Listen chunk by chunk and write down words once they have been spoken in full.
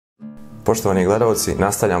Poštovani gledalci,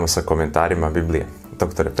 nastavljamo sa komentarima Biblije.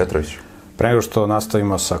 Doktore Petroviću. Pre nego što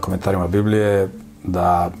nastavimo sa komentarima Biblije,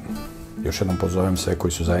 da još jednom pozovem sve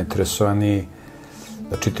koji su zainteresovani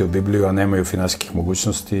da čitaju Bibliju, a nemaju finansijskih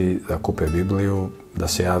mogućnosti da kupe Bibliju, da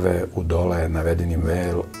se jave u dole navedeni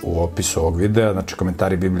mail u opisu ovog videa, znači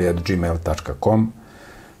komentari biblije@gmail.com.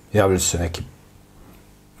 Javljaju se neki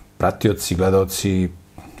pratioci, gledalci,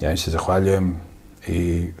 ja im se zahvaljujem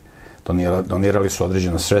i donirali su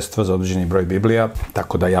određena sredstva za određeni broj Biblija,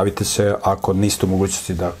 tako da javite se ako niste u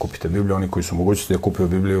mogućnosti da kupite Bibliju. Oni koji su u mogućnosti da kupuju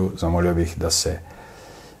Bibliju, zamolio bih da se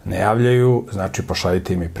ne javljaju, znači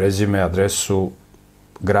pošaljite im i prezime, adresu,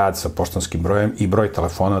 grad sa poštanskim brojem i broj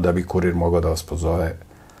telefona da bi kurir mogao da vas pozove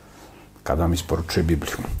kada vam isporučuje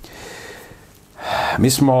Bibliju. Mi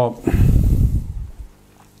smo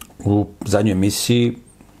u zadnjoj emisiji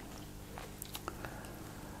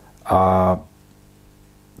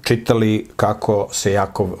čitali kako se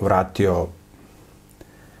Jakov vratio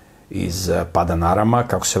iz Padan Arama,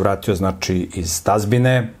 kako se vratio, znači, iz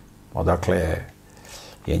tazbine, odakle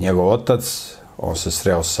je njegov otac. On se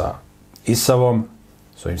sreo sa Isavom,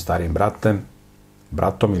 svojim starijim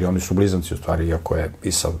bratom, ili oni su blizanci u stvari, iako je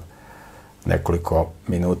Isav nekoliko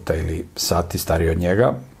minuta ili sati stariji od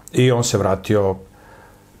njega, i on se vratio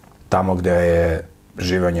tamo gde je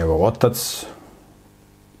živeo njegov otac,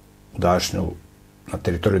 na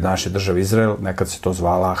teritoriju današnje države Izrael. Nekad se to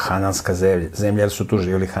zvala Hananska zemlja, jer su tu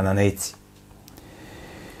živjeli Hananejci.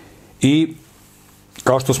 I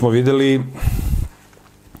kao što smo videli,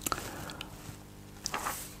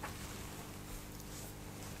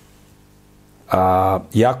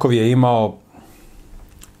 Jakov je imao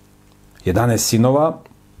 11 sinova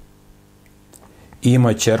i imao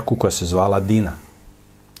je ćerku koja se zvala Dina.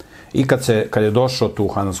 I kad je došao tu u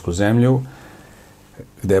Hanansku zemlju,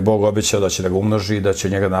 gde je Bog obećao da će da ga umnoži i da će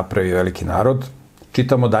od njega napravi veliki narod,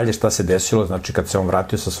 čitamo dalje šta se desilo. Znači, kad se on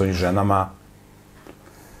vratio sa svojim ženama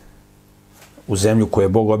u zemlju koju je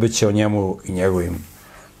Bog obećao njemu i njegovim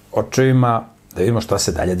očevima, da vidimo šta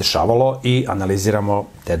se dalje dešavalo i analiziramo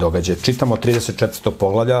te događaje. Čitamo 34.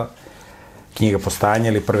 poglavlja knjige Postajanja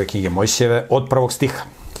ili prve knjige Mojsijeve od 1. stiha.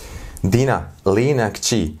 Dina, Lijina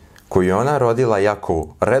kći, koju ona rodila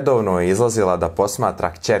Jakovu, redovno je izlazila da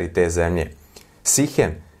posmatra kćeri te zemlje.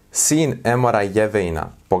 Sihem, sin Emora Jevejina,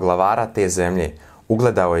 poglavara te zemlje,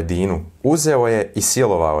 ugledao je Dinu, uzeo je i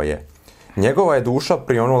silovao je. Njegova je duša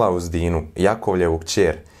prionula uz Dinu, Jakovljevu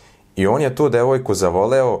kćer, i on je tu devojku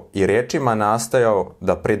zavoleo i riječima nastojao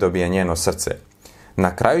da pridobije njeno srce.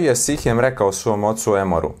 Na kraju je Sihem rekao svom ocu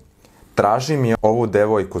Emoru: traži mi ovu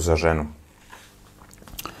devojku za ženu.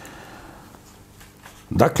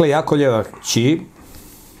 Dakle, Jakovljeva kći,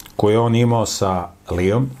 koju je on imao sa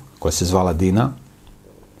Lijom, koja se zvala Dina,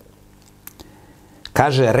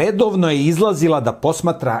 kaže, redovno je izlazila da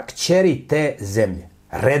posmatra kćeri te zemlje.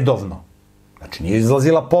 Redovno. Znači, nije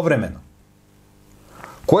izlazila povremeno.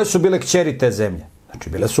 Koje su bile kćeri te zemlje? Znači,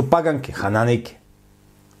 bile su paganke, Hananejke.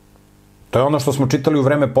 To je ono što smo čitali u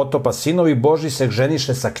vreme potopa. Sinovi Božji se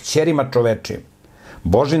ženiše sa kćerima čovečijim.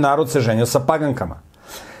 Božji narod se ženio sa pagankama.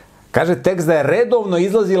 Kaže tekst da je redovno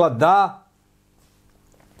izlazila da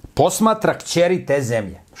posmatra kćeri te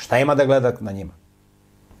zemlje. Šta ima da gleda na njima?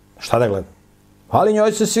 Šta da gleda? Ali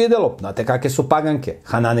njoj se svidelo. Znate kakve su paganke,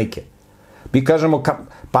 Hananejke. Mi kažemo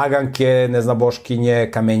paganke,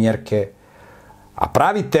 neznaboškinje, kamenjerke. A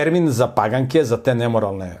pravi termin za paganke, za te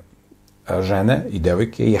nemoralne žene i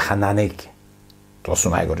devojke, je Hananejke. To su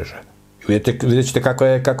najgore žene. Vidjet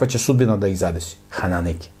ćete kako će sudbina da ih zadesi.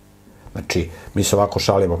 Hananejke. Znači, mi se ovako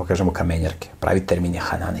šalimo pa kažemo kamenjerke. Pravi termin je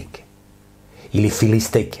Hananejke. Ili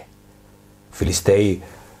Filistejke. Filisteji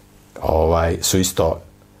su isto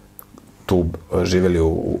tu živjeli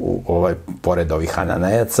pored ovih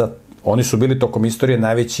Hananejaca. Oni su bili tokom istorije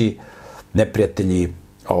najveći neprijatelji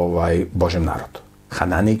Božjem narodu.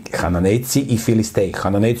 Hananejci i Filisteji.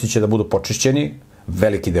 Hananejci će da budu počišćeni,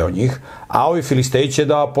 veliki deo njih, a ovi Filisteji će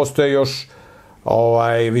da postoje još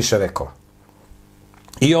više vekova.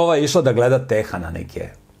 I ova je išla da gleda te Hananejke.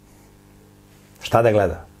 Šta da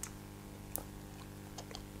gleda?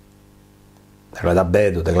 Da gleda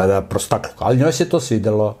bedu, da gleda prostakluk. Ali njoj se to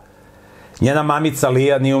svidelo. Njena mamica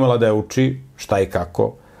Lija nije umela da je uči šta i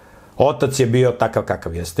kako. Otac je bio takav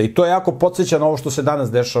kakav jeste. I to je jako podsjeća na ovo što se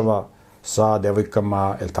danas dešava sa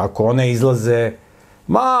devojkama, jel tako? One izlaze,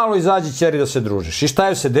 malo izađi ćeri da se družiš. I šta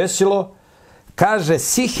je se desilo? Kaže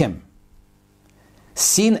Sihem,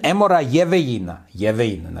 sin Emora Jevejina.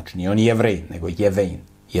 Jevejin, znači nije on Jevrejin, nego Jevejin.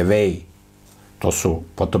 Jeveji. To su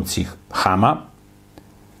potomci Hama,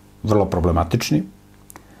 vrlo problematični.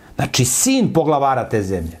 Znači, sin poglavara te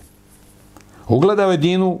zemlje. Ugledao je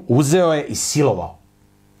Dinu, uzeo je i silovao.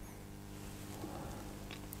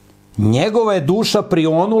 njegova je duša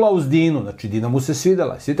prionula uz Dinu, znači Dina mu se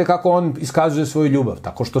svidela. Vidite kako on iskazuje svoju ljubav,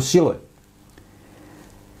 tako što siluje.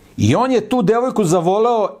 I on je tu devojku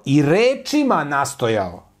zavoleo i rečima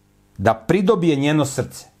nastojao da pridobije njeno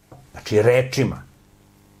srce. Znači rečima.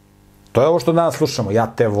 To je ovo što danas slušamo.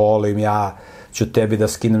 Ja te volim, ja ću tebi da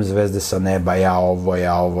skinem zvezde sa neba, ja ovo.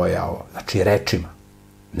 Znači rečima,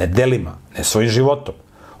 ne delima, ne svojim životom.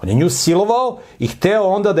 On je nju silovao i hteo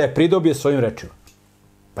onda da je pridobije svojim rečima.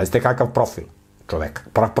 Pazite kakav profil čoveka,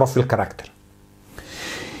 profil karaktera.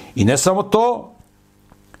 I ne samo to,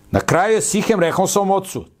 na kraju je Sihem rekao svom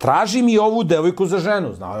ocu, traži mi ovu devojku za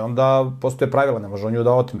ženu. Znao je on da postoje pravila, ne može on nju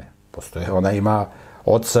da otme. Ona ima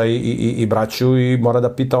oca i braću i mora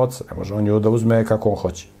da pita oca. Ne može on nju da uzme kako on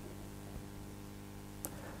hoće.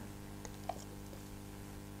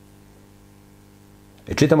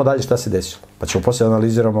 I čitamo dalje šta se desilo. Pa ćemo poslije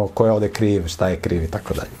analiziramo ko je ovde kriv, šta je kriv i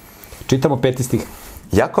tako dalje. Čitamo 5. stih.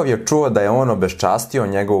 Jakov je čuo da je on obeščastio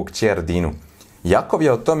njegovu kćer Dinu. Jakov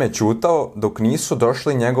je o tome ćutao dok nisu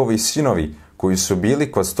došli njegovi sinovi koji su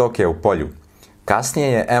bili kod stoke u polju. Kasnije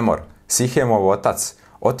je Emor, Sihemov otac,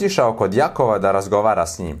 otišao kod Jakova da razgovara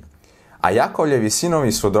s njim. A Jakovljevi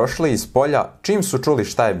sinovi su došli iz polja čim su čuli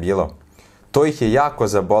šta je bilo. To ih je jako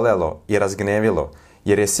zabolelo i razgnevilo,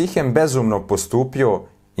 jer je Sihem bezumno postupio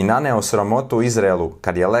i naneo sramotu Izraelu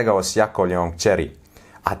kad je legao s Jakovljevom kćeri.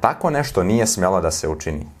 A tako nešto nije smjelo da se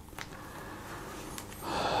učini.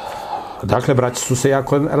 Dakle, braća su se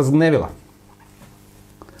jako razgnevila.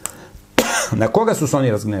 Na koga su se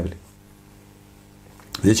oni razgnevili?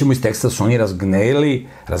 Vidjet ćemo iz teksta da su oni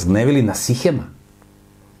razgnevili na Sihema.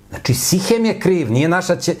 Znači, Sihem je kriv, nije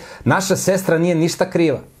naša sestra nije ništa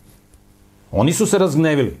kriva. Oni su se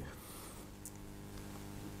razgnevili.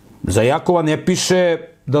 Za Jakova ne piše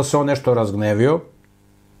da se on nešto razgnevio.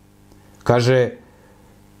 Kaže,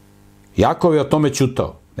 Jakov je o tome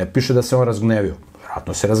ćutao. Ne piše da se on razgnevio.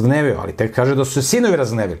 Vjerojatno se razgnevio, ali tek kaže da su se sinovi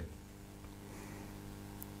razgnevili.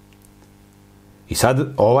 I sad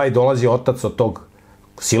dolazi otac od tog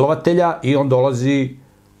silovatelja i on dolazi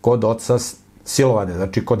kod oca silovane,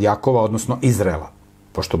 znači kod Jakova, odnosno Izraela,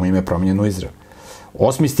 pošto mu ime je promenjeno u Izrael.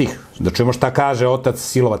 8. stih, da čujemo šta kaže otac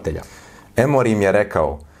silovatelja. Emor im je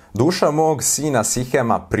rekao, duša mog sina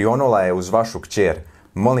Sihema prionula je uz vašu kćer.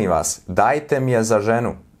 Molim vas, dajte mi je za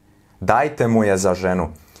ženu. Dajte mu je za ženu.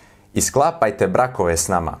 I sklapajte brakove s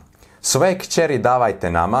nama. Svoje kćeri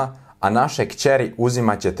davajte nama, a naše kćeri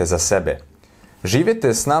uzimat ćete za sebe.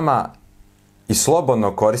 Živite s nama i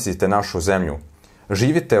slobodno koristite našu zemlju.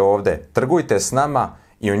 Živite ovde, trgujte s nama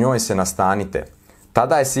i u njoj se nastanite.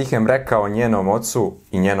 Tada je Sihem rekao njenom ocu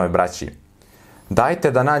i njenoj braći.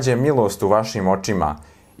 Dajte da nađem milost u vašim očima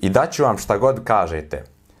i daću vam šta god kažete.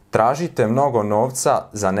 Tražite mnogo novca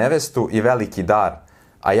za nevestu i veliki dar,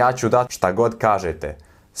 a ja ću dati šta god kažete.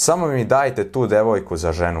 Samo mi dajte tu devojku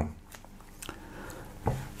za ženu.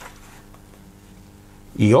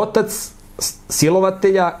 I otac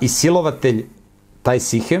silovatelja i silovatelj, taj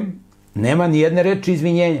Sihem, nema ni jedne reči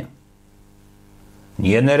izvinjenja.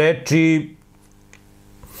 Ni jedne reči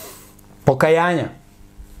pokajanja.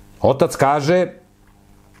 Otac kaže,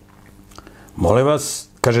 molim vas,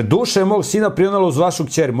 kaže, duša je mog sina prionula uz vašu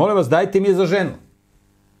kćer, molim vas, dajte mi je za ženu.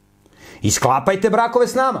 I sklapajte brakove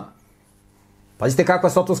s nama. Pazite kakva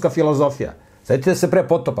sotonska filozofija. Sjetite se pre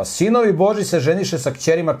potopa. Sinovi Boži se ženiše sa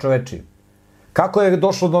kćerima čovečijim. Kako je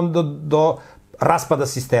došlo do raspada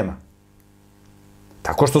sistema?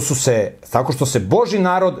 Tako što se Boži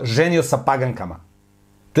narod ženio sa pagankama.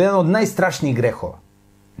 To je jedan od najstrašnijih grehova.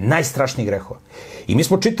 Najstrašnijih grehova. I mi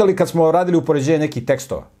smo čitali kad smo radili upoređenje nekih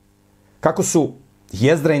tekstova. Kako su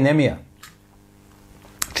Jezdra i Nemija,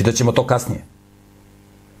 čitat ćemo to kasnije,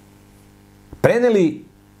 preneli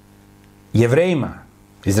Jevrejima,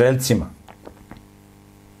 Izraelcima,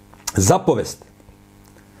 zapovest,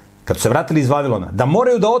 kad su se vratili iz Vavilona, da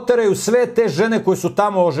moraju da oteraju sve te žene koje su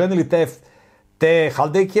tamo oženili te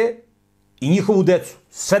Haldejke i njihovu decu.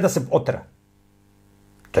 Sve da se otera.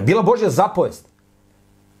 To je bila Božja zapovest.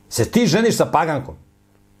 Se ti ženiš sa pagankom.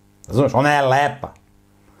 Razumeš? Ona je lepa.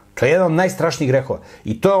 To je jedan od najstrašnijih grehova.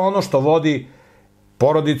 I to je ono što vodi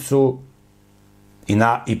porodicu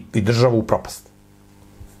i državu u propast.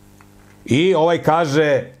 I ovaj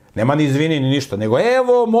kaže, nema ni izvini ni ništa, nego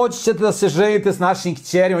evo, moći ćete da se ženite s našim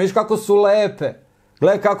kćerima, vidiš kako su lepe,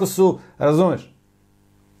 gledaj kako su, razumeš?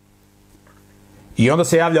 I onda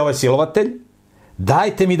se javlja ovaj silovatelj,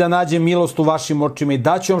 dajte mi da nađem milost u vašim očima i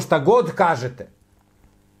daću vam šta god kažete.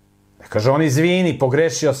 Kaže on, izvini,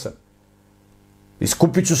 pogrešio sam.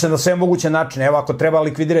 Iskupit ću se na sve moguće načine, evo ako treba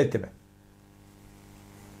likvidirajte me.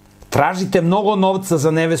 Tražite mnogo novca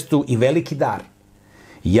za nevestu i veliki dar.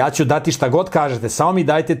 ja ću dati šta god kažete, samo mi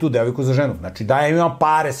dajte tu devojku za ženu. Znači, dajem, imam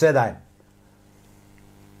pare, sve dajem.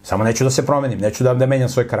 Samo neću da se promenim, neću da menjam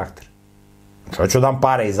svoj karakter. Znači, hoću da dam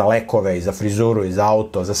pare i za lekove, i za frizuru, i za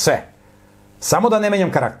auto, za sve. Samo da ne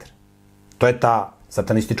menjam karakter. To je ta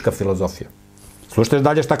satanistička filozofija. Slušajte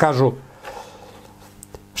dalje šta kažu,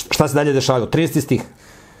 šta se dalje dešavalo. 30. stih.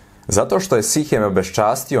 Zato što je Sihem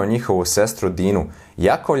obeščastio njihovu sestru Dinu,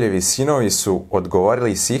 Jakovljevi sinovi su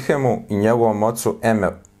odgovorili Sihemu i njegovom ocu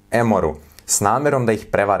Emoru s namerom da ih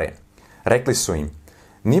prevare. Rekli su im,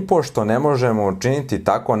 nipošto ne možemo učiniti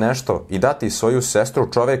tako nešto i dati svoju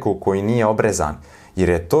sestru čoveku koji nije obrezan, jer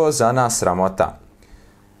je to za nas sramota.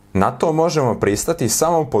 Na to možemo pristati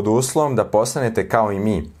samo pod uslovom da postanete kao i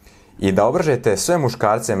mi i da obržete sve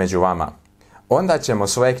muškarce među vama. Onda ćemo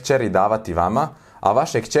svoje kćeri davati vama, a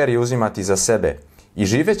vaše kćeri uzimati za sebe i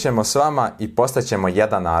živjet ćemo s vama i postaćemo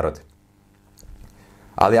jedan narod.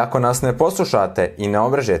 Ali ako nas ne poslušate i ne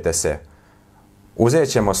obrežete se, uzet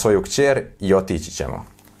ćemo svoju kćer i otići ćemo.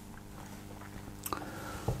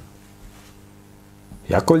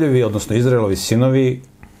 Jakovljevi, odnosno Izraelovi sinovi,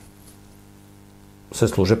 se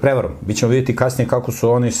služe prevarom. Mi ćemo vidjeti kasnije kako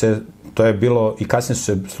su oni se, to je bilo, i kasnije su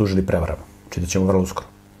se služili prevarama. Čitat ćemo vrlo uskoro.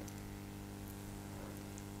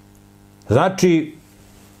 Znači,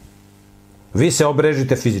 vi se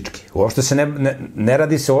obrežite fizički. Uopšte se ne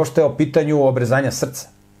radi se uopšte o pitanju obrezanja srca.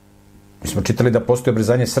 Mi smo čitali da postoji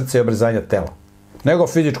obrezanje srca i obrezanje tela. Nego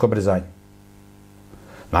fizičko obrezanje.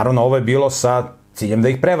 Naravno, ovo je bilo sa ciljem da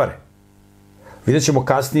ih prevare. Vidjet ćemo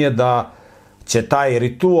kasnije da će taj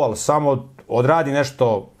ritual samo odradi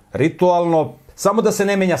nešto ritualno, samo da se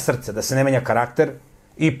ne menja srce, da se ne menja karakter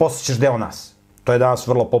i postaćeš deo nas. To je danas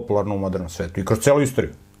vrlo popularno u modernom svetu i kroz celu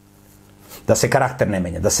istoriju. Da se karakter ne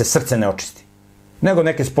menja, da se srce ne očisti. Nego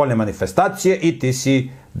neke spoljne manifestacije i ti si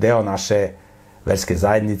deo naše verske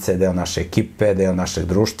zajednice, deo naše ekipe, deo našeg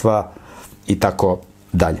društva i tako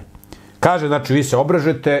dalje. Kaže, znači, vi se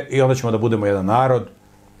obrežete i onda ćemo da budemo jedan narod,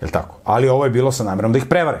 je li tako? Ali ovo je bilo sa namerom da ih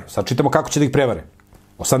prevare. Sad čitamo kako će da ih prevare.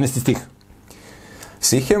 18. stih.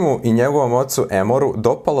 Sihemu i njegovom ocu Emoru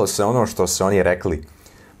dopalo se ono što su oni rekli.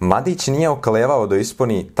 Mladić nije oklevao da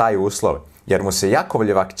ispuni taj uslov, jer mu se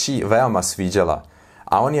Jakovljeva kći veoma sviđala,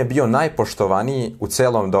 a on je bio najpoštovaniji u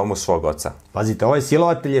celom domu svog oca. Pazite, ovaj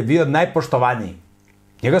silovatelj je bio najpoštovaniji.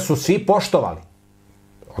 Njega su svi poštovali.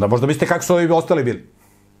 Onda možda mislite kako su ovi ostali bili.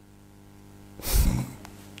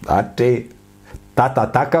 Znači,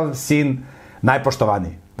 tata takav, sin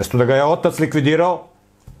najpoštovaniji. Mesto da ga je otac likvidirao,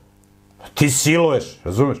 ti siluješ,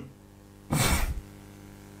 razumeš?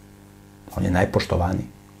 On je najpoštovaniji.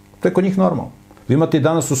 To je kod njih normalno. Vi imate i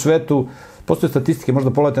danas u svetu, postoje statistike,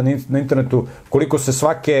 možda pogledate na internetu, koliko se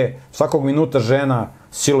svakog minuta žena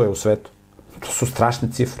siluje u svetu. To su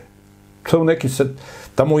strašne cifre. To je u nekim,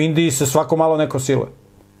 tamo u Indiji se svako malo neko siluje.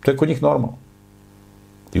 To je kod njih normalno.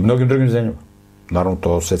 I u mnogim drugim zemljama. Naravno,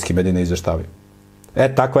 to svetski mediji ne izveštavaju.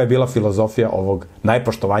 Takva je bila filozofija ovog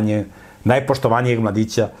najpoštovanijeg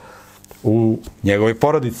mladića u njegovoj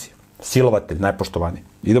porodici. Silovatelj, najpoštovaniji.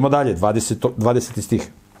 Idemo dalje, 20.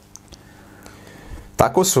 stih.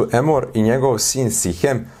 Tako su Emor i njegov sin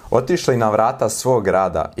Sihem otišli na vrata svog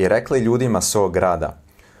grada i rekli ljudima svog grada: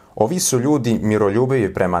 ovi su ljudi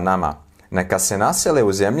miroljubivi prema nama, neka se nasele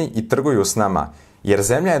u zemlji i trguju s nama, jer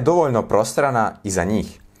zemlja je dovoljno prostrana i za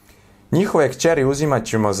njih. Njihove kćeri uzimat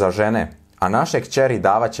ćemo za žene, a naše kćeri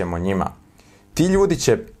davat ćemo njima. Ti ljudi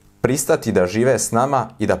će pristati da žive s nama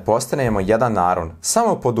i da postanemo jedan narod,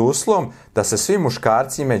 samo pod uslovom da se svi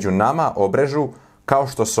muškarci među nama obrežu kao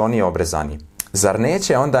što su oni obrezani. Zar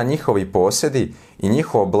neće onda njihovi posjedi i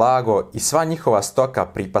njihovo blago i sva njihova stoka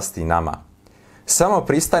pripasti nama? Samo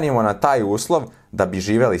pristanimo na taj uslov da bi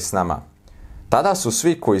živjeli s nama. Tada su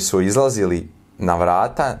svi koji su izlazili na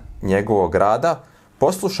vrata njegovog grada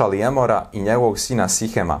poslušali Emora i njegovog sina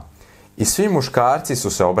Sihema i svi muškarci su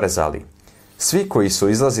se obrezali, svi koji su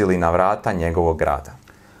izlazili na vrata njegovog grada.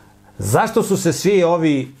 Zašto su se svi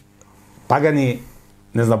ovi pagani,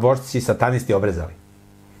 neznabošci, satanisti obrezali?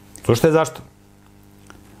 Slušajte zašto.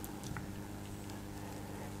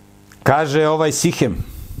 Kaže ovaj Sihem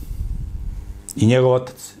i njegov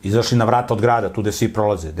otac izašli na vrata od grada, tu gde svi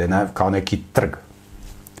prolaze, gde je kao neki trg.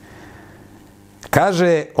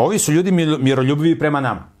 Kaže, ovi su ljudi miroljubivi prema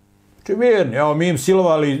nama. Znači mirni, evo mi im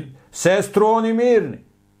silovali sestru, oni mirni.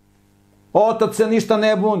 Otac se ništa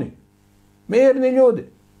ne buni. Mirni ljudi.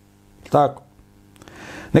 Tako.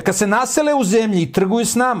 Neka se nasele u zemlji i trguju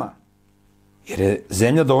s nama, jer je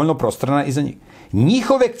zemlja dovoljno prostrana i za njih.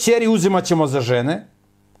 Njihove kćeri uzimat ćemo za žene,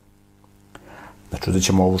 znači uzet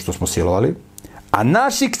ćemo ovu što smo silovali, a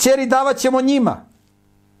naši kćeri davat ćemo njima.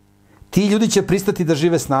 Ti ljudi će pristati da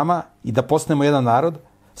žive s nama i da postanemo jedan narod,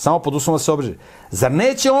 Samo pod uslovom da se obreže. Zar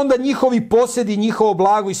neće onda njihovi posjedi, njihovo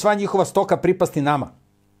blago i sva njihova stoka pripasti nama?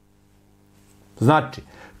 Znači,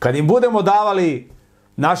 kad im budemo davali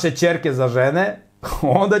naše ćerke za žene,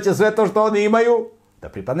 onda će sve to što oni imaju da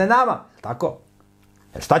pripadne nama. Tako?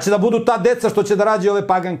 Jer šta će da budu ta deca što će da rađe ove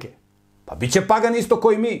paganke? Pa bit će pagani isto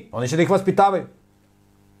koji mi. Oni će da ih vaspitavaju.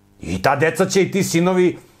 I ta deca će i ti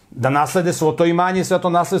sinovi da naslede svo to imanje, sve to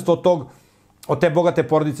nasledstvo od te bogate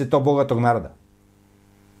porodice, tog bogatog naroda.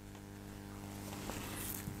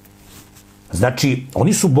 Znači,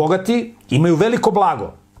 oni su bogati, imaju veliko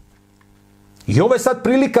blago. I ovo je sad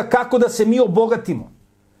prilika kako da se mi obogatimo.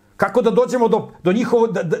 Kako da dođemo do njihovo,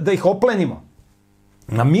 da ih oplenimo.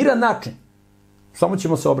 Na miran način. Samo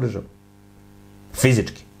ćemo se obrežati.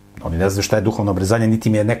 Fizički. Oni ne znaju šta je duhovno obrezanje, niti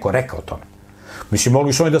mi je neko rekao o tome. Mislim,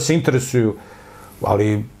 mogli su oni da se interesuju,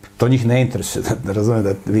 ali to njih ne interesuje. Da razumijem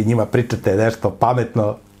da vi njima pričate nešto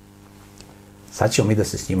pametno. Sad ćemo mi da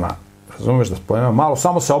se s njima, razumiješ, da spojimo malo,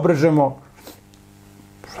 samo se obrežemo.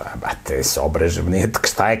 Bate, se obrežem,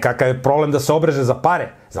 šta je, kakav je problem da se obreže za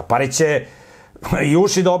pare? Za pare će i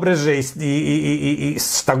uši da obreže i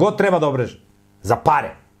šta god treba da obreže. Za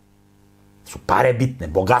pare. Su pare bitne,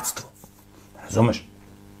 bogatstvo. Razumeš?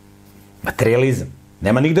 Materializam.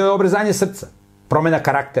 Nema nigde obrezanje srca. Promena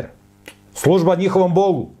karaktera. Služba njihovom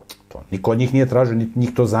Bogu. To niko od njih nije tražio,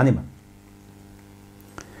 njih to zanima.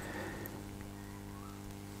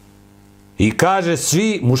 I kaže,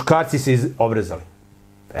 svi muškarci se obrezali.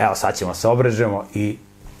 Evo, sad ćemo se obrežemo i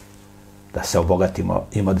da se obogatimo,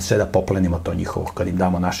 ima sve da poplenimo to njihovo. Kad im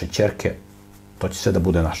damo naše ćerke, to će sve da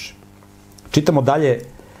bude naše. Čitamo dalje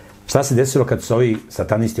šta se desilo kad su ovi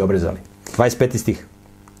satanisti obrezali. 25. stih.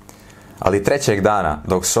 Ali trećeg dana,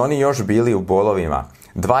 dok su oni još bili u bolovima,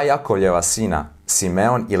 dva Jakovljeva sina,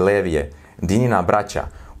 Simeon i Levije, Dinina braća,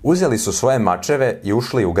 uzeli su svoje mačeve i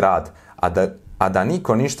ušli u grad, a da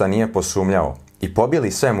niko ništa nije posumnjao, i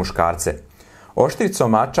pobili sve muškarce.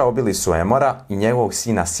 Oštricom mača obili su Emora i njegovog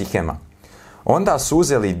sina Sihema. Onda su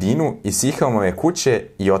uzeli Dinu i Sihemove kuće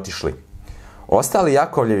i otišli. Ostali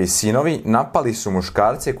Jakovljevi sinovi napali su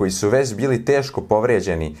muškarce koji su već bili teško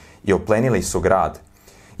povrijeđeni i oplenili su grad,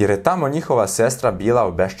 jer je tamo njihova sestra bila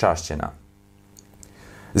obeščašćena.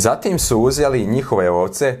 Zatim su uzeli njihove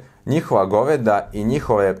ovce, njihova goveda i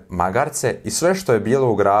njihove magarce i sve što je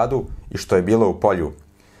bilo u gradu i što je bilo u polju.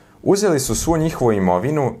 Uzeli su svu njihovu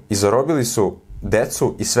imovinu i zarobili su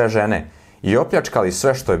decu i sve žene i opljačkali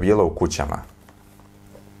sve što je bilo u kućama.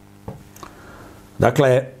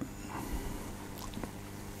 Dakle,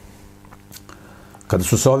 kada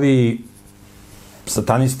su se ovi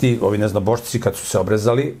satanisti, ovi neznabošci, kad su se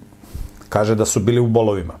obrezali, kaže da su bili u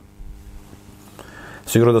bolovima.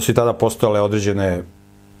 Sigurno da su i tada postojale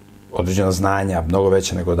određena znanja, mnogo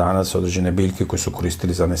veće nego danas, određene biljke koje su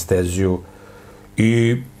koristili za anesteziju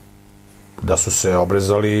i da su se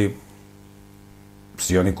obrezali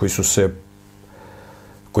svi oni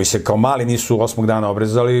koji se kao mali nisu 8. dana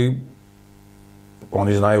obrezali,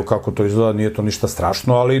 oni znaju kako to izgleda, nije to ništa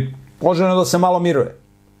strašno, ali poželjno da se malo miruje.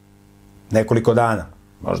 Nekoliko dana,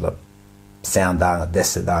 možda 7 dana,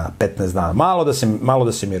 10 dana, 15 dana, malo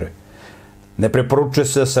da se miruje. Ne preporučuje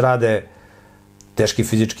se da se rade teški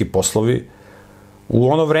fizički poslovi.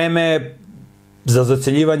 U ono vreme za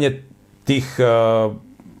zaceljivanje tih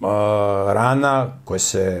rana koje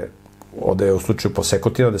se ode u slučaju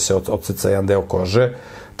posekotina, da se odseca jedan deo kože,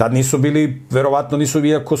 tad nisu bili, verovatno nisu,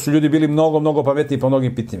 iako su ljudi bili mnogo pametniji po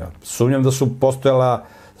mnogim pitanjima. Sumnjam da su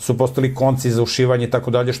postojali konci za ušivanje i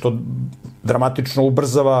tako dalje, što dramatično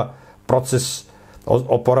ubrzava proces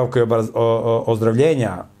oporavka i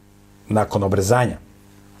ozdravljenja nakon obrezanja.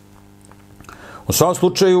 U svakom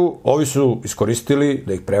slučaju, ovi su iskoristili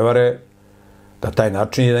da ih prevare na taj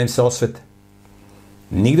način i da im se osvete.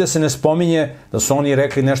 Nigde se ne spominje da su oni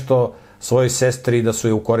rekli nešto svojoj sestri i da su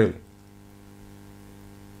je ukorili.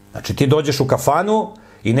 Znači, ti dođeš u kafanu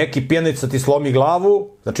i neki pijanica ti slomi glavu,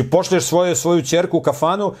 znači pošlješ svoju ćerku u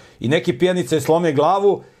kafanu i neki pijanica je slomi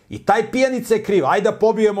glavu i taj pijanica je kriv. Ajde da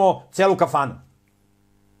pobijemo celu kafanu.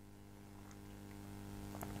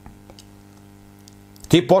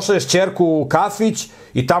 Ti pošalješ ćerku u kafić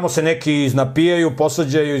i tamo se neki iznapijaju,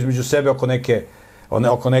 posvađaju između sebe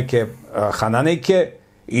oko neke hananejke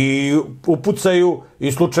i upucaju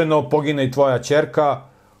i slučajno pogine i tvoja ćerka.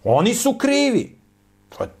 Oni su krivi.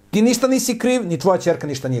 Ti ništa nisi kriv, ni tvoja ćerka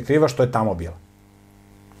ništa nije kriva što je tamo bila.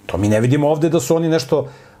 To mi ne vidimo ovde da su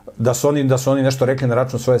oni nešto rekli na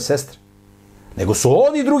račun svoje sestre. Nego su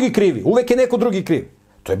oni drugi krivi. Uvek je neko drugi kriv.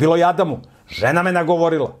 To je bilo i Adamu. Žena me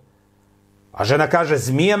nagovorila. A žena kaže,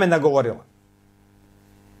 zmija me nagovorila.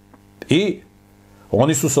 I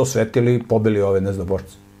oni su se osvetili i pobili ove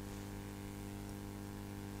neznaborce.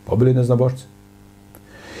 Pobili neznabošce.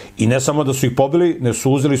 I ne samo da su ih pobili, ne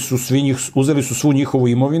su uzeli su svu njihovu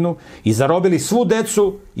imovinu i zarobili svu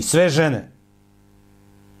decu i sve žene.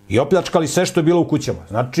 I opljačkali sve što je bilo u kućama.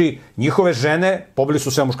 Znači, njihove žene, pobili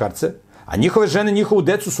su sve muškarce, a njihove žene, njihovu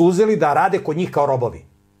decu su uzeli da rade kod njih kao robovi.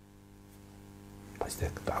 Pazite,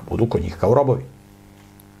 da budu kod njih kao robovi.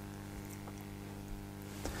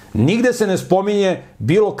 Nigde se ne spominje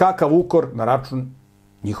bilo kakav ukor na račun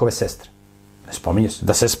njihove sestre. Ne spominje se.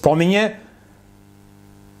 Da se spominje,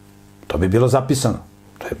 to bi bilo zapisano.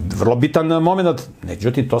 To je vrlo bitan moment.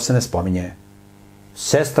 Međutim, to se ne spominje.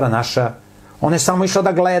 Sestra naša, ona je samo išla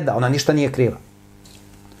da gleda, ona ništa nije kriva.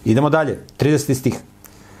 Idemo dalje, 30. stih.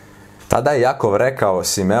 Tada je Jakov rekao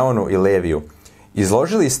Simeonu i Leviju: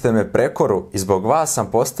 izložili ste me prekoru i zbog vas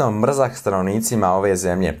sam postao mrzak stanovnicima ove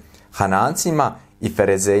zemlje, Hanancima i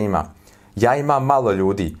Ferezejima. Ja imam malo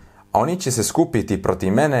ljudi, a oni će se skupiti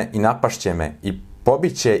protiv mene i napašće me i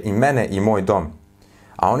pobiće i mene i moj dom.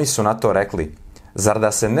 A oni su na to rekli: zar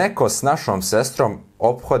da se neko s našom sestrom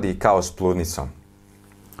ophodi kao s bludnicom?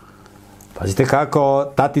 Pazite kako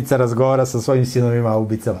tatica razgovara sa svojim sinovima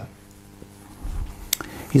ubicama.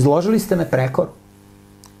 Izložili ste me prekoru.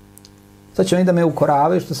 Sad će oni da me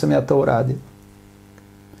ukoravaju što sam ja to uradio.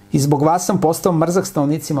 I zbog vas sam postao mrzak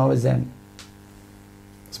stanovnicima ove zemlje.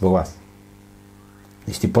 Zbog vas.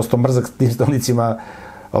 Nisi ti postao mrzak tim stanovnicima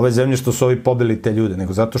ove zemlje što su ovi pobili te ljude,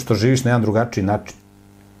 nego zato što živiš na jedan drugačiji način.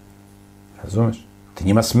 Razumeš? Ti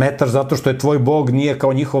njima smetaš zato što je tvoj Bog nije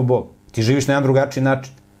kao njihov Bog. Ti živiš na jedan drugačiji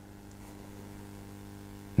način.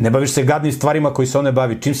 Ne baviš se gadnim stvarima koji se on ne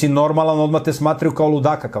bavi. Čim si normalan, odmah te smatraju kao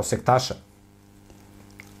ludaka, kao sektaša.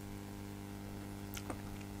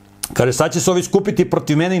 Kaže, sad će se ovi skupiti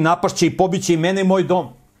protiv mene i napašće i pobiće i mene i moj dom.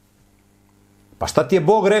 Pa šta ti je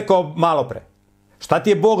Bog rekao malo pre? Šta ti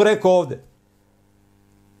je Bog rekao ovde?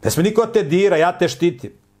 Ne sme niko te dira, ja te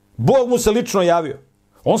štitim. Bog mu se lično javio.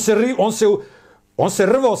 On se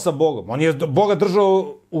rvao sa Bogom. On je Boga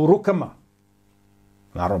držao u rukama.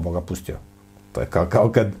 Naravno, Boga pustio. To je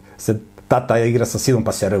kao kad se tata igra sa sinom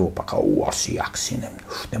pa se rvu, pa kao, a si jak sine,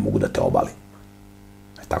 ne mogu da te obalim.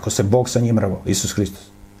 Tako se Bog sa njim rvao, Isus Hristos.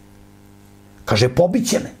 Kaže,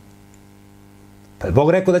 pobiće me. Pa je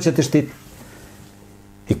Bog rekao da će te štiti.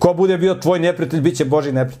 I ko bude bio tvoj neprijatelj, bit će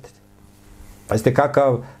Božji neprijatelj. Pazite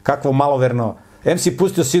kakvo maloverno. Em si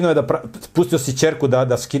pustio sinove, pustio si ćerku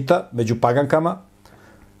da skita među pagankama,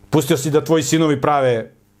 pustio si da tvoji sinovi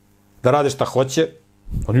prave, da rade šta hoće.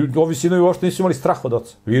 Ovi sinovi uopšte nisu imali strah od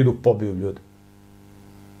oca. Idu, pobiju ljude.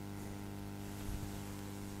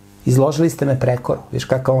 Izložili ste me prekoru. Viš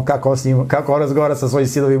kako on razgovara sa svojim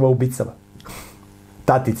sinovima ubicama.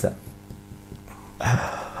 Tatica.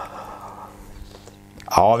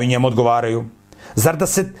 A ovi njemu odgovaraju: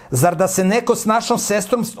 zar da se neko s našom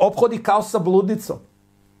sestrom ophodi kao sa bludnicom?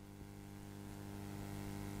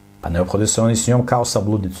 Pa ne ophode se oni s njom kao sa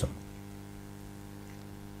bludnicom.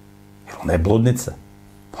 Jer ona je bludnica.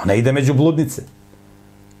 Ona ide među bludnice.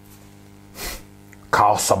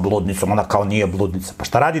 Kao sa bludnicom, ona kao nije bludnica. Pa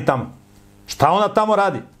šta radi tamo? Šta ona tamo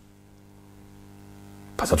radi?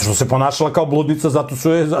 Pa zato što se ponašala kao bludnica,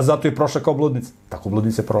 zato je prošla kao bludnica. Tako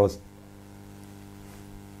bludnice prolaze.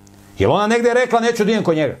 Jel ona negde rekla neću da idem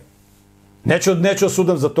kod njega? Neću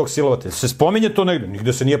osudam za tog silovatelja. Se spominje to negde?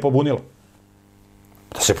 Nigde se nije pobunila.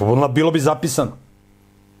 Da se pobunila, bilo bi zapisano.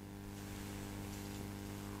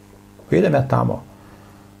 Idem ja tamo.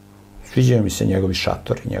 Sviđaju mi se njegovi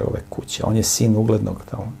šatori, njegove kuće. On je sin uglednog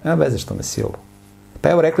tamo. Nema veze što me silovo. Pa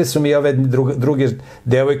evo, rekli su mi ove druge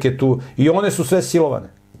devojke tu, i one su sve silovane.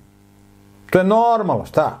 To je normalno,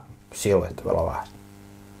 šta? Silujete, vrlo važno.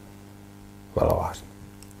 Vrlo važno.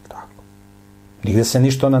 Tako. Nigde se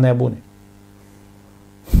ništa ona ne buni.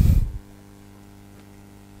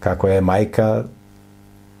 Kako je majka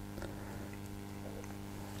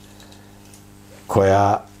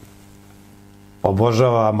koja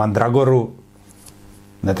obožava mandragoru,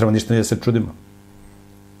 ne treba ništa ni da se čudimo.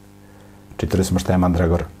 Čitali smo šta je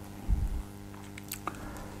mandragora.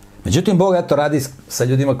 Međutim, Bog eto radi sa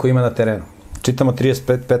ljudima koji ima na terenu. Čitamo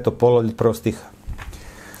 35. poglavlje 1. stiha.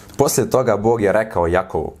 Poslije toga Bog je rekao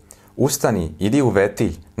Jakovu: ustani, idi u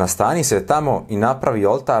Vetilj, nastani se tamo i napravi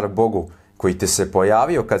oltar Bogu koji ti se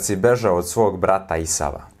pojavio kad si bežao od svog brata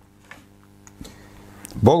Isava.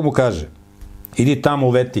 Bog mu kaže: idi tamo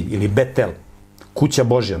u Vetilj ili Betel, kuća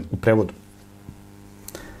Božja u prevodu.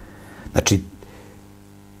 Znači,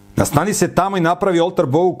 nastani se tamo i napravi oltar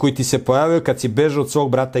Bogu koji ti se pojavio kad si bežao od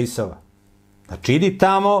svog brata Isava. Znači, idi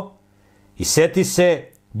tamo i seti se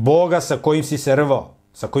Boga sa kojim si se rvao,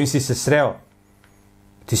 sa kojim si se sreo.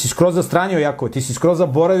 Ti si skroz zastranio, Jakov, ti si skroz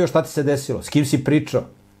zaboravio šta ti se desilo, s kim si pričao.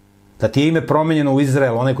 Da ti je ime promenjeno u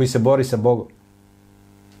Izrael, onaj koji se bori sa Bogom.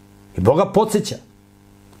 I Boga podsjeća.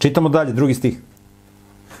 Čitamo dalje, 2. stih.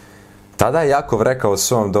 Tada je Jakov rekao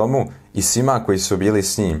svom domu i svima koji su bili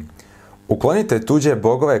s njim: uklonite tuđe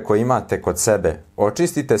bogove koje imate kod sebe,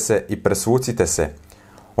 očistite se i presvucite se.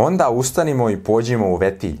 Onda ustanimo i pođimo u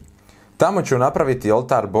Vetilj. Tamo ću napraviti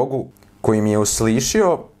oltar Bogu koji mi je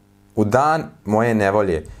uslišio u dan moje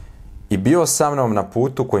nevolje i bio sa mnom na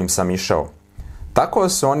putu kojim sam išao. Tako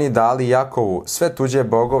su oni dali Jakovu sve tuđe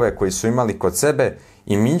bogove koji su imali kod sebe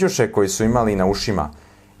i minđuše koji su imali na ušima.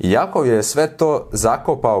 I Jakov je sve to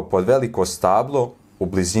zakopao pod veliko stablo u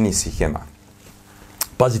blizini Sihema.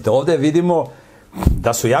 Pazite, ovdje vidimo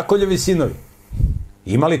da su Jakovljevi sinovi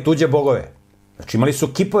imali tuđe bogove. Znači imali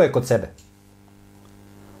su kipove kod sebe.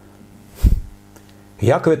 I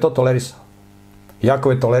Jakov je to tolerisao.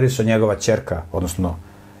 Jakov je tolerisao njegova ćerka, odnosno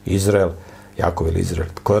Izrael, Jakov ili Izrael,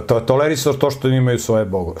 koji je tolerisao to što imaju svoje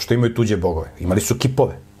bogove, što imaju tuđe bogove. Imali su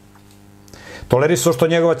kipove. Tolerisao što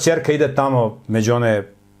njegova ćerka ide tamo među one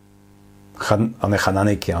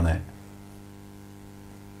Hananike, one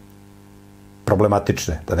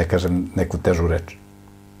problematične, da ne kažem neku težu reč.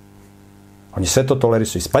 On je sve to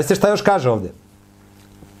tolerisao. Pazite šta još kaže ovdje.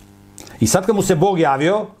 I sad kad mu se Bog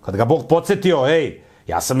javio, kad ga Bog podsjetio, ej,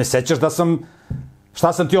 ja sam me sećaš da sam,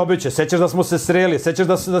 šta sam ti obećao, sećaš da smo se sreli, sećaš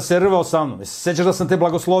da se rvao sa mnom, sećaš da sam te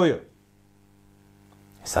blagoslovio.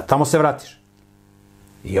 Sad tamo se vratiš.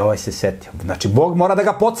 I ovaj se setio. Znači, Bog mora da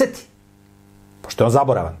ga podsjeti. Pošto je on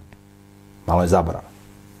zaboravan. Malo je zaboravan.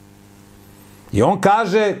 I on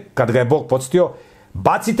kaže, kad ga je Bog podsjetio,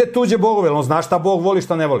 bacite tuđe bogove, jer on zna šta Bog voli,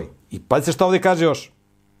 šta ne voli. I pazite šta ovdje kaže još.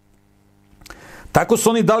 Tako su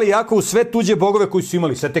oni dali Jakovu sve tuđe bogove koji su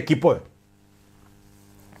imali, sve te kipove.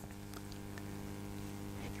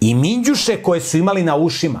 I minđuše koje su imali na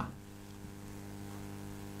ušima.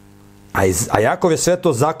 A Jakov je sve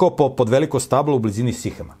to zakopao pod veliko stablo u blizini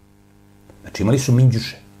Sihema. Znači imali su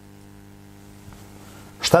minđuše.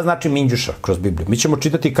 Šta znači minđuša kroz Bibliju? Mi ćemo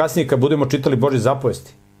čitati kasnije kad budemo čitali Božje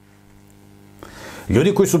zapovesti.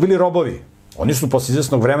 Ljudi koji su bili robovi, oni su posle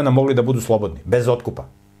izvesnog vremena mogli da budu slobodni, bez otkupa.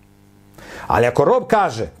 Ali ako rob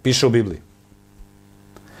kaže, piše u Bibliji,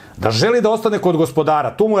 da želi da ostane kod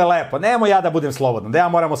gospodara, tu mu je lepo, nemoj ja da budem slobodan, da ja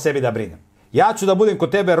moram o sebi da brinem. Ja ću da budem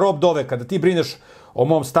kod tebe rob do veka, da ti brineš o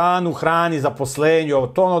mom stanu, hrani, zaposlenju,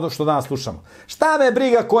 to ono što danas slušamo. Šta me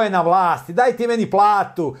briga ko je na vlasti, daj ti meni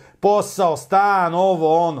platu, posao, stan,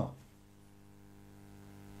 ovo, ono.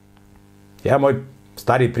 Ja, moj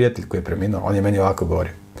stariji prijatelj koji je preminuo, on je meni ovako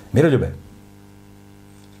govorio. Miroljube,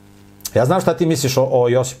 ja znam šta ti misliš o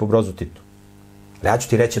Josipu Brozu Titu. Ja ću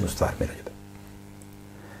ti reći jednu stvar, Miroljube.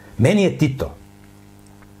 Meni je Tito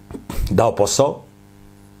dao posao,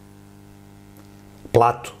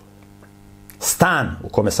 platu, stan u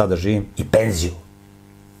kome sada živim i penziju.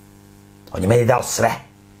 On je meni dao sve.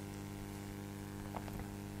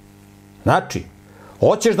 Znači,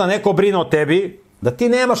 hoćeš da neko brine o tebi, da ti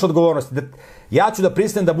nemaš odgovornosti, da ja ću da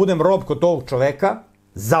pristanem da budem rob kod tog čoveka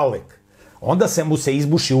zauvek. Onda mu se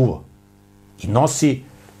izbuši uvo i nosi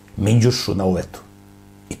minđušu na uvetu.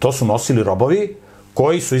 I to su nosili robovi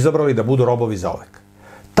koji su izabrali da budu robovi zauvek.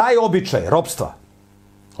 Taj običaj robstva,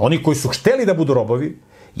 oni koji su hteli da budu robovi,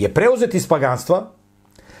 je preuzet iz paganstva,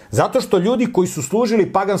 zato što ljudi koji su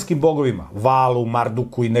služili paganskim bogovima, Valu,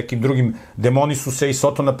 Marduku i nekim drugim, demoni su se i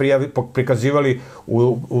Sotona prikazivali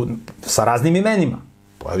sa raznim imenima.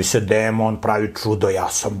 Pojavi se demon, pravi čudo, ja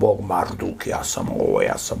sam Bog Marduk, ja sam ovo,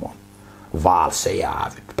 ja sam on. Val se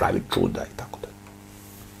javi, pravi čuda i tako da.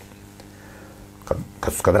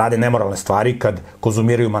 Kad rade nemoralne stvari, kad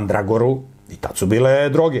konzumiraju mandragoru, i tad su bile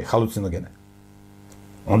droge, halucinogene.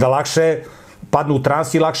 Onda lakše padnu u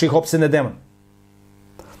trans i lakše ih opsene demon.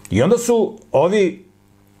 I onda su ovi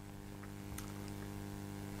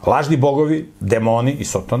lažni bogovi, demoni i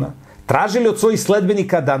Sotona, tražili od svojih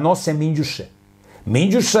sledbenika da nose minđuše.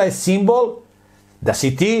 Minđuša je simbol da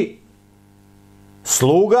si ti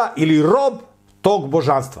sluga ili rob tog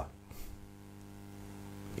božanstva.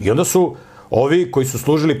 I onda su ovi koji su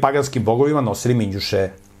služili paganskim bogovima nosili minđuše,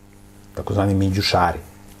 takozvani minđušari.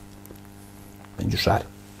 Minđušari.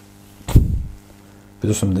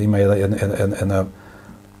 Vidio sam da ima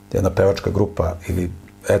jedna pevačka grupa ili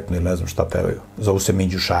etno ili ne znam šta pevaju. Zovu se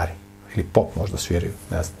minđušari. Ili pop možda sviraju,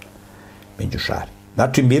 ne znam. Minđušari.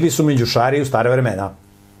 Znači, bili su minđušari u stare vremena.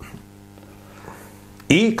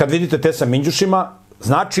 I kad vidite te sa minđušima,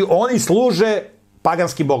 znači oni služe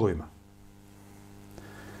paganskim bogovima.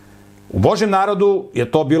 U Božjem narodu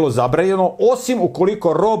je to bilo zabranjeno, osim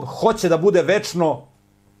ukoliko rob hoće da bude večno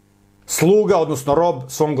sluga, odnosno rob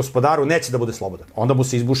svom gospodaru, neće da bude slobodan. Onda mu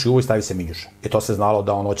se izbuši uvo i stavi se minđuša. I to se znalo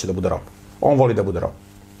da on hoće da bude rob. On voli da bude rob.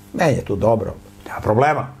 Meni je tu dobro, nema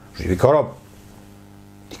problema, živi kao rob.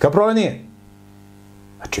 Nikakav problem nije.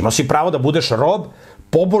 Znači, imao si pravo da budeš rob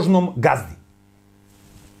pobožnom gazdi.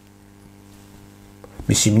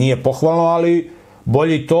 Mislim, nije pohvalno, ali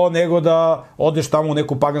bolje i to nego da odeš tamo u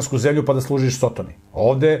neku pagansku zemlju pa da služiš Sotoni.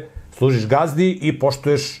 Ovde služiš gazdi i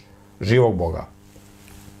poštuješ živog Boga.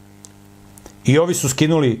 I ovi su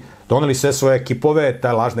skinuli, doneli sve svoje kipove,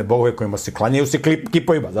 te lažne bogove kojima se klanjaju se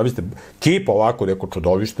kipovima. Zamislite, kip ovako, neko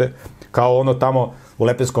čudovište, kao ono tamo u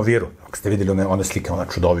Lepenskom viru. Ako ste videli one slike, ona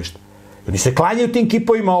čudovište. I oni se klanjaju tim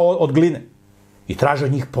kipovima od gline. I traže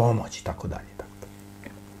od njih pomoć i tako dalje.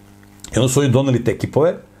 I onda su oni doneli te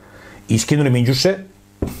kipove i skinuli minđuše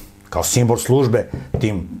kao simbol službe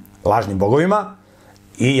tim lažnim bogovima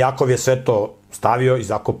i Jakov je sve to stavio i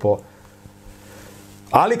zakopao.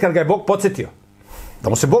 Ali kad ga je Bog podsjetio, da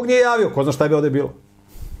mu se Bog nije javio, ko zna šta bi ovde bilo.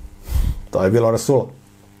 To je bilo rasulo.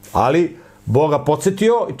 Ali Bog ga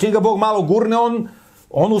podsjetio i čim ga Bog malo gurne,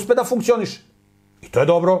 on uspe da funkcioniše. I to je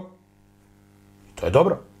dobro. To je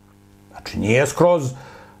dobro. Znači, nije skroz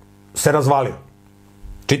se razvalio.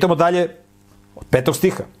 Čitamo dalje od 5.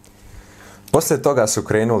 stiha. Posle toga su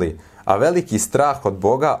krenuli, a veliki strah od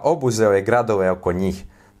Boga obuzeo je gradove oko njih,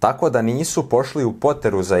 tako da nisu pošli u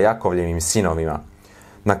poteru za Jakovljevim sinovima.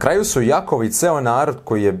 Na kraju su Jakov i ceo narod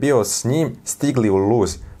koji je bio s njim stigli u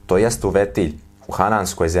Luz, to jest u Vetilj, u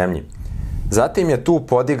Hananskoj zemlji. Zatim je tu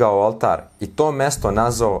podigao oltar i to mesto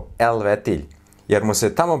nazvao El Vetilj, jer mu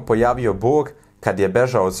se tamo pojavio Bog kad je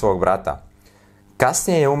bežao od svog brata.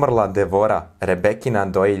 Kasnije je umrla Devora, Rebekina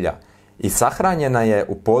dojilja, i sahranjena je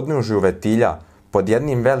u podnužju Vetilja pod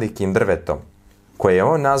jednim velikim drvetom, koje je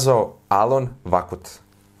on nazvao Alon Vakut.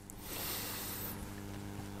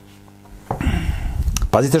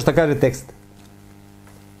 Pazite šta kaže tekst.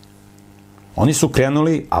 Oni su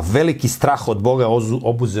krenuli, a veliki strah od Boga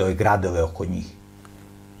obuzeo je gradove oko njih.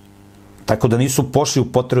 Tako da nisu pošli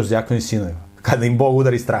u poteru za Jakovim sinovima, kada im Bog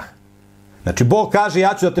udari strah. Znači, Bog kaže,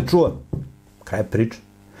 ja ću da te čuvam. Kaj je priča?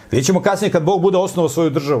 Vidjet ćemo kasnije kad Bog bude osnovao svoju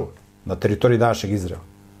državu na teritoriji današnjeg Izraela.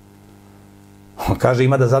 On kaže,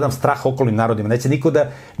 ima da zadam strah okolnim narodima. Neće niko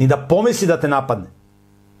ni da pomisli da te napadne.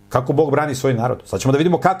 Kako Bog brani svoj narod? Sad ćemo da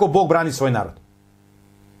vidimo kako Bog brani svoj narod.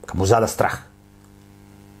 Kad mu zada strah.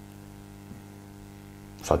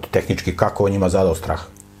 Sad tehnički kako on njima zadao strah.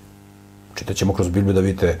 Čitaćemo kroz Bibliju da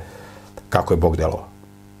vidite kako je Bog delovao.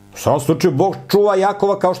 U samom slučaju Bog čuva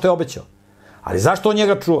Jakova kao što je obećao. Ali zašto on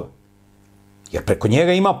njega čuva? Jer preko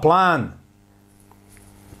njega ima plan.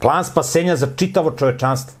 Plan spasenja za čitavo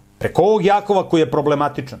čovečanstvo. Preko ovog Jakova koji je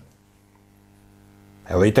problematičan.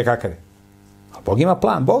 Evo vidite kakav je. A Bog ima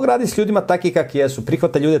plan. Bog radi s ljudima takvi kakvi jesu.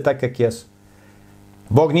 Prihvata ljude takvi kakvi jesu.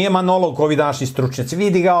 Bog nije monolog ovi današnji stručnjaci.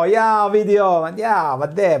 Vidi ga, vidi ovo, ma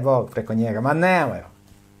gde je Bog preko njega? Ma nemoj.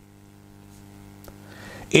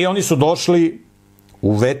 I oni su došli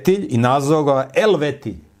u Vetilj i nazvao ga El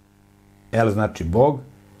Vetilj. El znači Bog.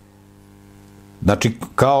 Znači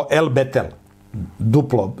kao El Betel.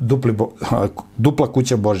 Dupla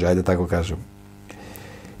kuća Božja, ajde tako kažem.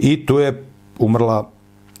 I tu je umrla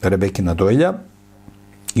Rebekina dojilja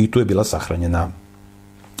i tu je bila sahranjena.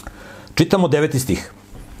 Čitamo 9. stih.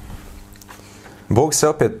 Bog se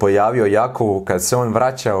opet pojavio Jakovu kad se on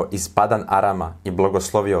vraćao iz Padan Arama i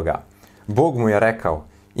blagoslovio ga. Bog mu je rekao,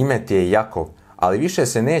 ime ti je Jakov, ali više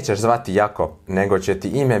se nećeš zvati Jakov, nego će ti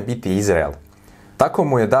ime biti Izrael. Tako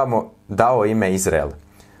mu je dao ime Izrael.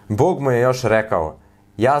 Bog mu je još rekao,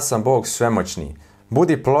 ja sam Bog svemoćni,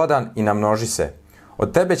 budi plodan i namnoži se.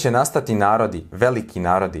 Od tebe će nastati narodi, veliki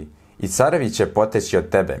narodi, i carevi će poteći od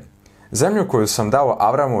tebe. Zemlju koju sam dao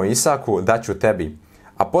Avramu i Isaku daću tebi,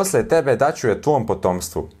 a posle tebe daću je tvom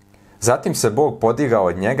potomstvu. Zatim se Bog podigao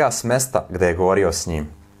od njega s mesta gde je govorio s njim.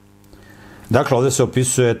 Dakle, ovde se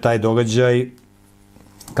opisuje taj događaj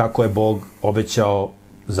kako je Bog obećao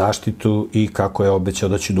zaštitu i kako je obećao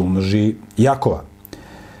da će da umnoži Jakova.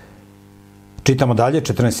 Čitamo dalje,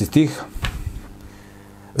 14. stih.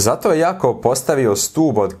 Zato je Jakov postavio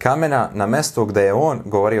stub od kamena na mestu gde je on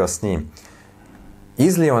govorio s njim.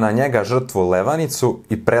 Izlio na njega žrtvu levanicu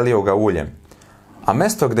i prelio ga uljem. A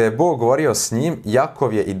mesto gde je Bog govorio s njim,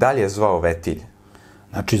 Jakov je i dalje zvao Vetilj.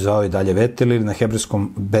 Znači, zvao je dalje Vetilj ili na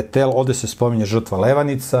hebrejskom Betel. Ovde se spominje žrtva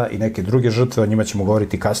levanica i neke druge žrtve, o njima ćemo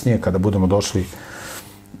govoriti kasnije kada budemo došli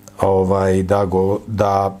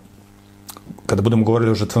kada budemo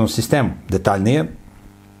govorili o žrtvenom sistemu, detaljnije.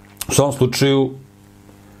 U svom slučaju,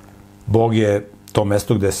 Bog je to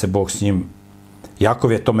mesto gde se Bog s njim,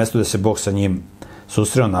 Jakov je to mesto gde se Bog sa njim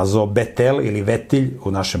susreo, nazvao Betel ili Vetilj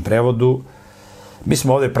u našem prevodu. Mi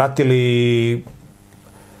smo ovde pratili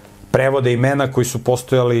prevode imena koji su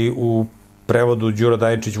postojali u prevodu Đuro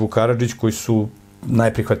Dajičić Vukarađić, koji su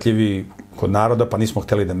najprihvatljiviji kod naroda, pa nismo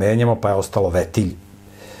hteli da menjamo, pa je ostalo Vetilj.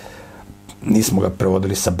 Nismo ga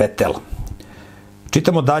prevodili sa Betel.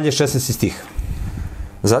 Čitamo dalje 16. stih.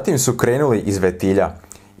 Zatim su krenuli iz Vetilja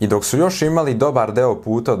i dok su još imali dobar deo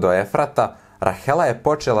puta do Efrata, Rahela je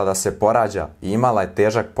počela da se porađa i imala je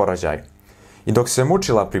težak porođaj. I dok se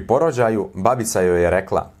mučila pri porođaju, babica joj je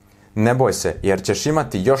rekla: ne boj se, jer ćeš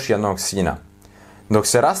imati još jednog sina. Dok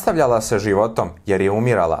se rastavljala sa životom, jer je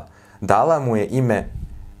umirala, dala mu je ime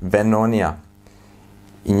Benonija,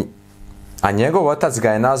 a njegov otac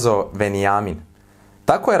ga je nazvao Venijamin.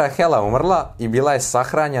 Tako je Rahela umrla i bila je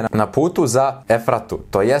sahranjena na putu za Efratu,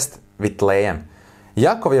 to jest Vitlejem.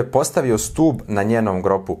 Jakov je postavio stub na njenom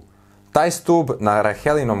grobu. Taj stub na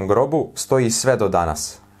Rahelinom grobu stoji sve do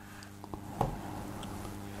danas.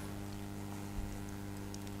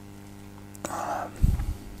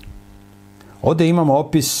 Ovdje imamo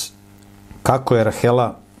opis kako je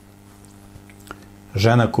Rahela,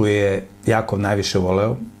 žena koju je Jakov najviše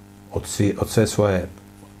voleo, od sve svoje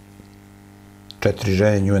 4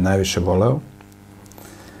 žene nju je najviše voleo.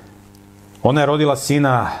 Ona je rodila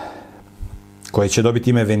sina koji će dobiti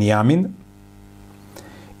ime Venijamin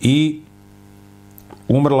i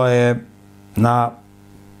umrla je na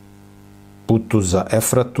putu za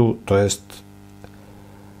Efratu, to jest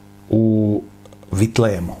u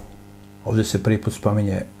Vitlejemu. Ovdje se prvi put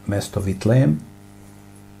spominje mesto Vitlejem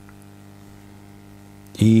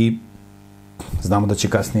i znamo da će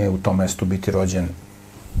kasnije u tom mestu biti rođen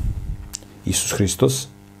Isus Hristos.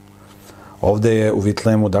 Ovdje je u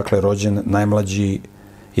Vitlejemu, dakle, rođen najmlađi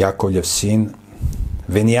Jakovljev sin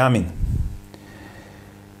Venijamin.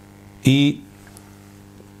 I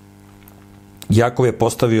Jakov je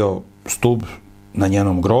postavio stub na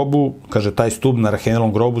njenom grobu. Kaže, taj stub na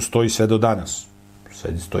Rahelinom grobu stoji sve do danas.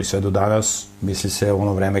 Stoji sve do danas, misli se u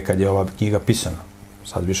ono vreme kad je ova knjiga pisana.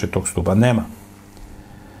 Sad više tog stuba nema.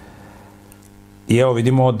 I evo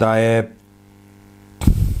vidimo da je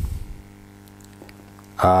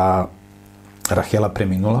Rahela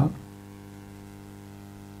preminula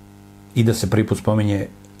i da se prvi put spominje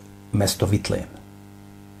mesto Vitlejem.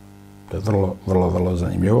 To je vrlo, vrlo, vrlo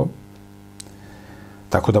zanimljivo.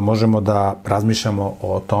 Tako da možemo da razmišljamo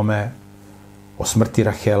o tome, o smrti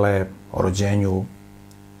Rahele, o rođenju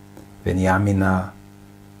Venijamina,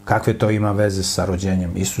 kakve to ima veze sa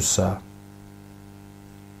rođenjem Isusa.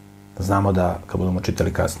 Znamo da, kad budemo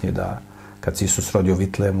čitali kasnije, da kad se Isus rodio u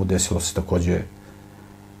Vitlejemu, desilo se takođe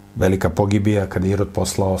velika pogibija, kada je Irod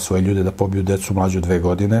poslao svoje ljude da pobiju decu mlađu 2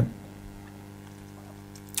 godine.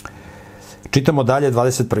 Čitamo dalje,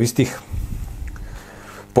 21. stih.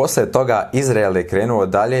 Posle toga Izrael je krenuo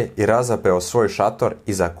dalje i razapeo svoj šator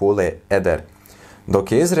iza kule Eder.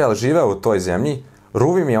 Dok je Izrael živeo u toj zemlji,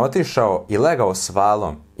 Ruvim je otišao i legao s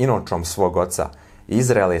Valom, inočom svog oca.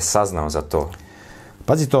 Izrael je saznao za to.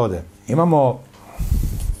 Pazite ovde, imamo,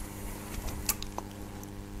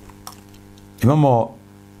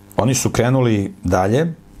 oni su krenuli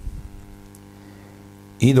dalje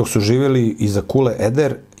i dok su živjeli iza kule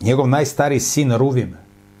Eder, njegov najstariji sin Ruvim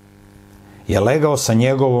je legao sa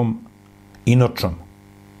njegovom inočom,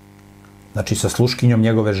 znači sa sluškinjom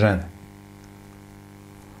njegove žene.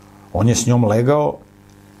 On je s njom legao,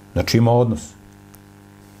 znači ima odnos.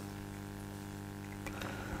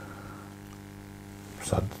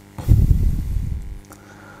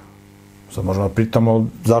 Sad možemo da pitamo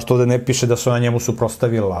zašto ovde ne piše da se ona njemu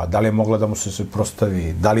suprostavila, da li je mogla da mu se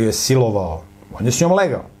suprostavi, da li ju je silovao. On je s njom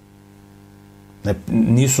legao.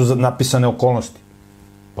 Nisu napisane okolnosti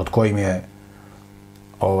pod kojim je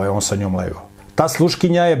on sa njom legao. Ta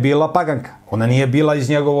sluškinja je bila paganka. Ona nije bila iz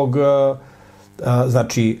njegovog,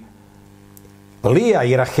 znači, Lija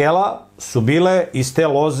i Rahela su bile iz te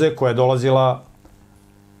loze koja je dolazila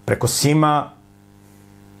preko Sima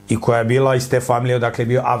i koja je bila iz te familije odakle je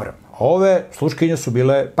bio Avram. Ove sluškinje su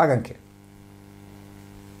bile paganke.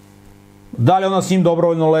 Da li ona s njim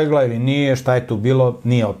dobrovoljno legla ili nije, šta je tu bilo,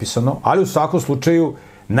 nije opisano, ali u svakom slučaju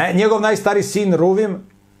njegov najstariji sin Ruvim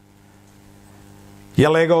je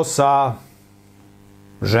legao sa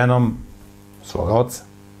ženom svoga oca,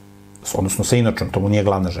 odnosno sa inočom, to mu nije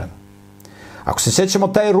glavna žena. Ako se sjećamo,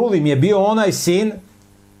 taj Ruvim je bio onaj sin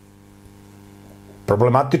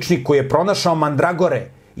problematični koji je pronašao mandragore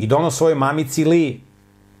i donao svojoj mamici Liji.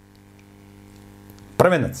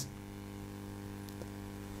 Prvenac.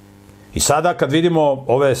 I sada kad vidimo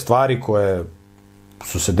ove stvari koje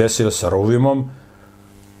su se desile sa Ruvimom,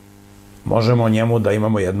 možemo o njemu da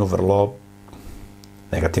imamo jednu vrlo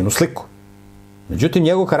negativnu sliku. Međutim,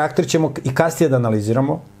 njegov karakter ćemo i kasnije da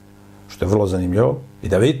analiziramo, što je vrlo zanimljivo, i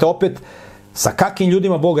da vidite opet sa kakvim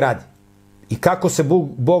ljudima Bog radi i kako se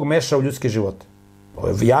Bog meša u ljudske živote. To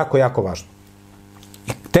je jako, jako važno.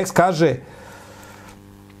 Tekst kaže,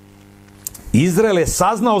 Izrael je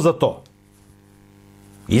saznao za to.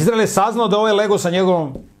 Izrael je saznao da ovaj lego sa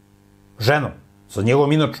njegovom ženom, sa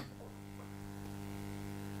njegovom inočom.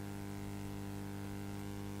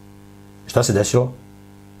 Šta se desilo?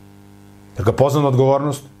 Jer ga poznao na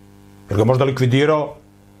odgovornost? Jer ga možda likvidirao?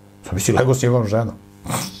 Sam misli lego s njegovom ženom.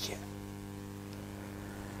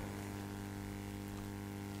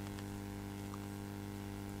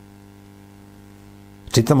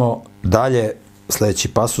 Čitamo dalje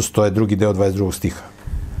sledeći pasus, to je drugi deo 22. stiha.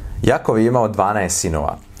 Jakov je imao 12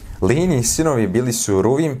 sinova. Linini sinovi bili su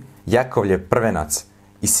Ruvim, Jakovljev prvenac,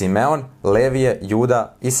 i Simeon, Levije,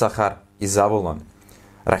 Juda, Isahar i Zavulon.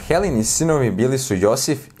 Rahelini sinovi bili su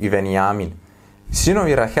Josif i Venijamin.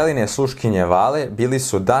 Sinovi Raheline sluškinje Vale bili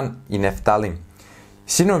su Dan i Neftalim.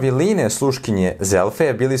 Sinovi Line sluškinje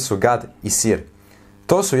Zelfe bili su Gad i Sir.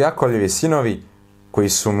 To su Jakovljevi sinovi koji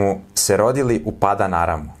su mu se rodili u Padan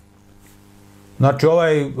Aramu. Znači,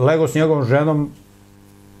 ovaj lego s njegovom ženom,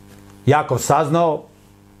 Jakov saznao,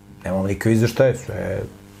 nemamo nikakve izveštaje, sve,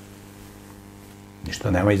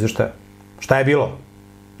 ništa, nema izveštaja. Šta je bilo?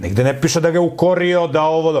 Nigde ne piše da ga je ukorio, da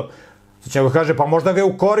ovo, da... Znači, nego kaže, pa možda ga je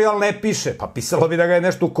ukorio, ali ne piše. Pa pisalo bi da ga je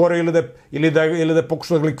nešto ukorio ili da je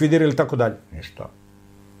pokušao da ga likvidira ili tako dalje. Ništa.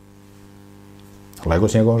 Lego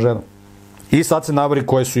s njegovom ženom. I sad se navori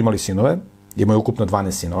koje su imali sinove. Imaju ukupno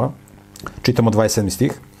 12 sinova. Čitamo 27.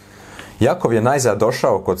 stih. Jakov je najzad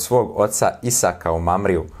došao kod svog oca Isaka u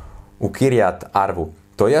Mamriju, u Kirijat Arvu,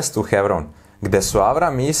 to jest u Hevron, gde su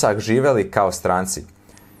Avram i Isak živeli kao stranci.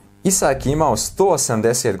 Isak je imao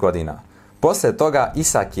 180 godina. Posle toga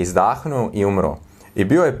Isak je izdahnuo i umro i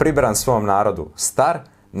bio je pribran svom narodu, star,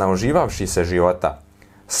 nauživavši se života.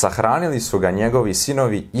 Sahranili su ga njegovi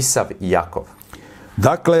sinovi Isav i Jakov.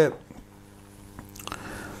 Dakle,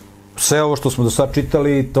 sve ovo što smo do sad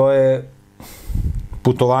čitali, to je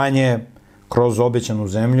putovanje kroz obećanu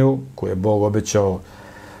zemlju koju je Bog obećao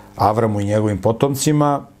Avramu i njegovim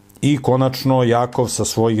potomcima i konačno Jakov sa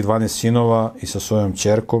svojih 12 sinova i sa svojom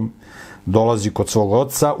ćerkom dolazi kod svog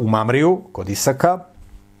oca u Mamriju, kod Isaka.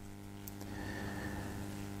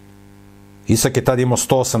 Isak je tad imao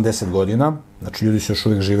 180 godina, znači ljudi su još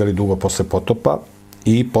uvijek živjeli dugo posle potopa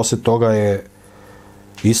i posle toga je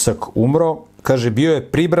Isak umro. Kaže, bio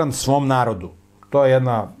je pribran svom narodu. To je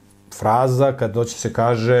jedna fraza kad doći se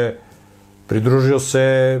kaže pridružio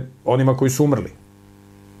se onima koji su umrli.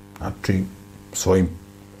 Znači, svojim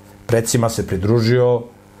precima se pridružio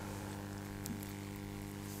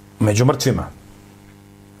među mrtvima.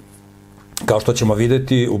 Kao što ćemo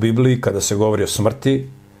videti u Bibliji kada se govori o smrti,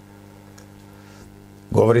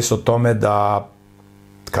 govori se o tome da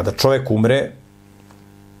kada čovjek umre,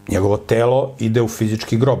 njegovo telo ide u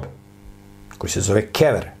fizički grob, koji se zove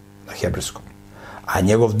kever na hebrejskom. A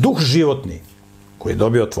njegov duh životni, koji je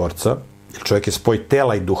dobio od Tvorca, jer čovjek je spoj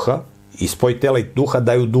tela i duha, i spoj tela i duha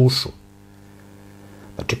daju dušu.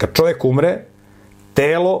 Znači, kad čovjek umre,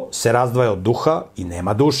 telo se razdvaja od duha i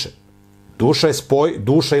nema duše. Duša je spoj,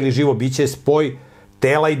 duša ili živo biće je spoj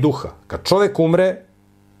tela i duha. Kad čovjek umre,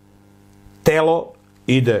 telo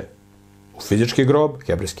ide u fizički grob,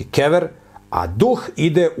 hebrejski kever, a duh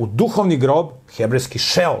ide u duhovni grob, hebrejski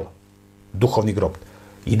šeol, duhovni grob.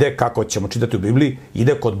 Ide, kako ćemo čitati u Bibliji,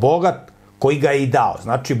 ide kod Boga koji ga je i dao.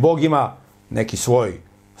 Znači, Bog ima neki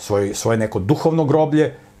svoje neko duhovno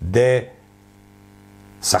groblje gde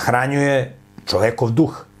sahranjuje čovekov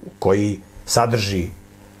duh koji sadrži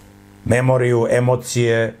memoriju,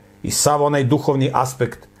 emocije i sav onaj duhovni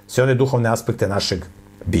aspekt, sve one duhovne aspekte našeg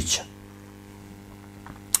bića.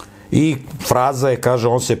 I fraza je, kaže,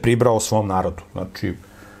 on se pribrao svom narodu. Znači,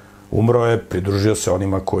 umro je, pridružio se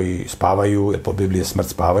onima koji spavaju, jer po Bibliji je smrt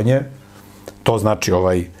spavanje. To znači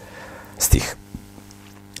ovaj stih.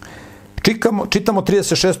 Čitamo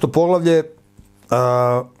 36. poglavlje,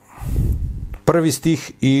 prvi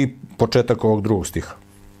stih i početak ovog drugog stiha.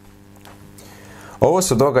 Ovo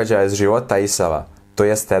su događaje iz života Isava, to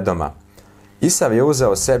jest Edoma. Isav je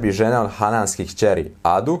uzeo sebi žene od hananskih kćeri,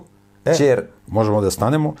 Adu, kćer... Možemo da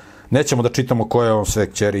stanemo. Nećemo da čitamo koje je on sve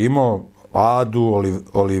kćeri imao, Adu,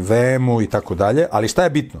 Olivemu i tako dalje, ali šta je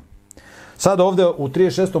bitno? Sad ovde u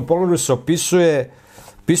 36. poglavlju se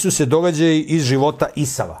opisuju se događaji iz života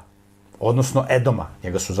Isava, odnosno Edoma.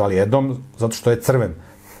 Njega su zvali Edom zato što je crven.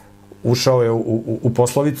 Ušao je u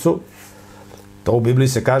poslovicu. To u Bibliji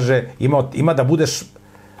se kaže, ima da budeš,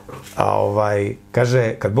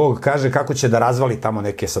 kaže, kad Bog kaže kako će da razvali tamo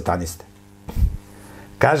neke sataniste.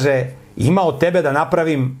 Kaže, ima od tebe da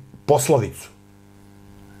napravim poslovicu.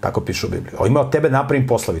 Tako piše u Bibliji. Ima od tebe da napravim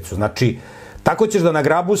poslovicu. Znači, tako ćeš da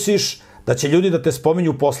nagrabusiš da će ljudi da te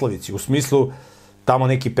spominju u poslovici. U smislu, tamo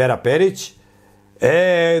neki Pera Perić,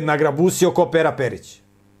 nagrabusio ko Pera Perić.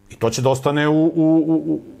 I to će da ostane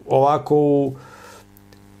ovako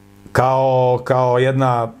kao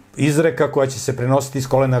jedna izreka koja će se prenositi iz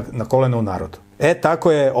kolena na koleno u narodu.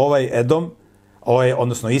 Tako je ovaj Edom,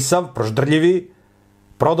 odnosno Isav, proždrljivi,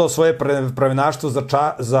 prodao svoje pravenaštvo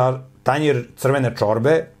za tanjir crvene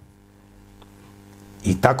čorbe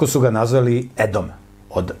i tako su ga nazvali Edom,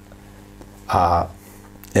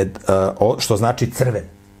 što znači crven,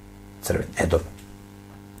 Edom.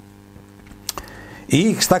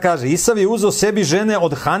 I šta kaže? Isav je uzeo sebi žene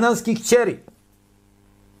od hananskih kćeri.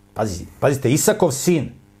 Pazite, Isakov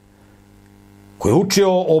sin, koji je učio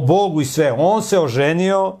o Bogu i sve, on se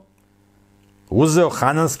oženio, uzeo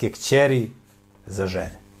hananske kćeri za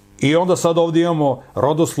žene. I onda sad ovdje imamo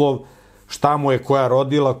rodoslov, šta mu je koja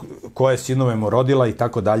rodila, koje sinove mu rodila i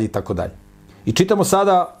tako dalje i tako dalje. I čitamo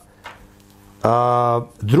sada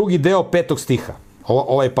drugi deo 5. stiha,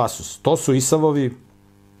 ovaj pasus.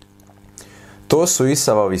 To su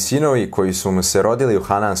Isavovi sinovi koji su mu se rodili u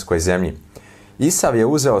hananskoj zemlji. Isav je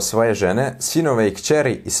uzeo svoje žene, sinove i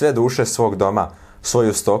kćeri i sve duše svog doma,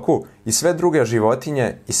 svoju stoku i sve druge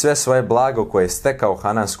životinje i sve svoje blago koje je stekao u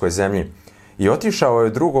hananskoj zemlji. I otišao je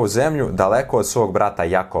u drugu zemlju daleko od svog brata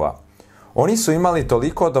Jakova. Oni su imali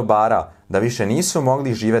toliko dobara da više nisu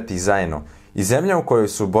mogli živjeti zajedno i zemlja u kojoj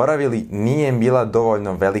su boravili nije im bila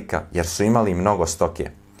dovoljno velika jer su imali mnogo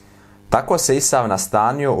stoke. Tako se Isav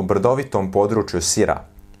nastanio u brdovitom području Sira.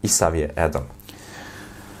 Isav je Edom.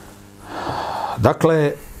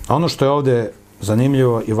 Dakle, ono što je ovdje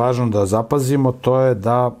zanimljivo i važno da zapazimo, to je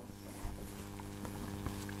da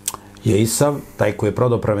je Isav, taj koji je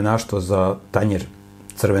prodao pravenaštvo za tanjir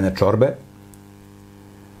crvene čorbe,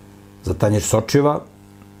 za tanjir sočiva,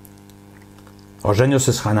 oženio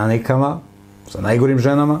se s Hananikama, sa najgorim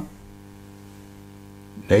ženama,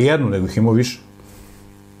 ne jednu, nego ih imao više.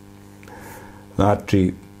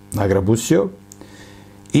 Znači, nagrabusio.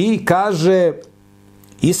 I kaže,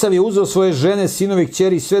 Isav je uzeo svoje žene, sinove,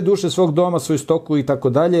 kćeri, sve duše svog doma, svoju stoku i tako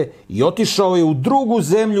dalje i otišao je u drugu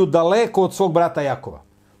zemlju daleko od svog brata Jakova.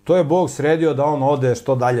 To je Bog sredio da on ode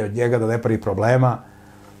što dalje od njega, da ne pravi problema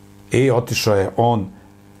i otišao je on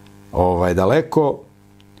daleko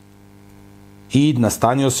i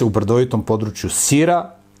nastanio se u brdovitom području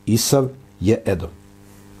Sira. Isav je Edom.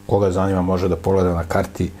 Koga zanima može da pogleda na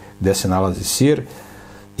karti gde se nalazi Sir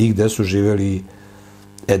i gde su živjeli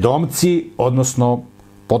Edomci, odnosno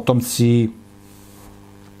potomci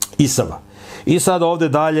Isava. I sad ovde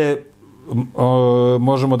dalje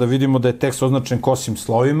možemo da vidimo da je tekst označen kosim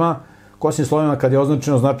slovima. Kosim slovima kad je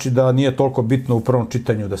označeno znači da nije toliko bitno u prvom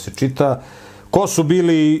čitanju da se čita. Ko su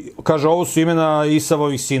bili, kaže, ovo su imena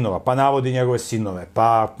Isavovih sinova, pa navodi njegove sinove,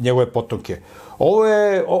 pa njegove potomke.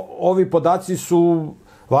 Ovi podaci su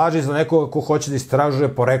važni za nekoga ko hoće da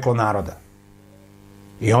istražuje poreklo naroda.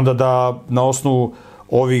 I onda da na osnovu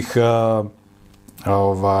ovih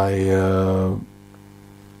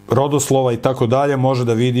rodoslova i tako dalje može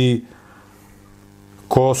da vidi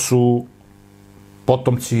ko su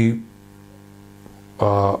potomci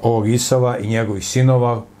ovog Isava i njegovih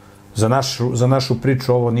sinova. Za našu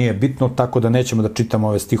priču ovo nije bitno, tako da nećemo da čitamo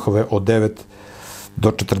ove stihove od 9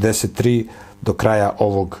 do 43 do kraja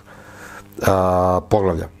ovog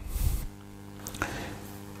poglavlja.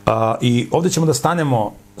 I ovdje ćemo da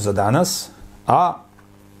stanemo za danas, a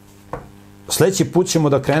sljedeći put ćemo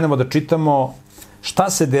da krenemo da čitamo šta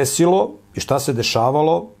se desilo i šta se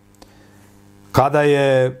dešavalo kada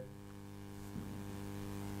je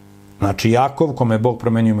Jakov, kome je Bog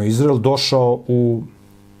promenio Izrael, došao u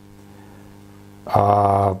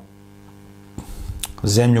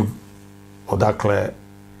zemlju odakle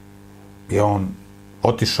je on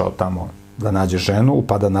otišao tamo da nađe ženu u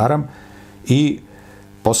Padan Aram i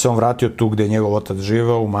posle on vratio tu gde je njegov otac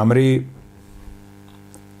živeo u Mamriji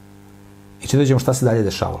i čitat ćemo šta se dalje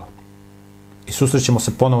dešavalo. I susrećemo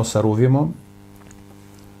se ponovo sa Ruvimom,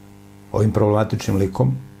 ovim problematičnim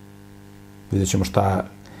likom,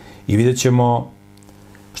 vidjet ćemo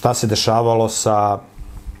šta se dešavalo sa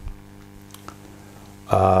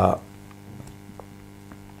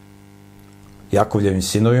Jakovljevim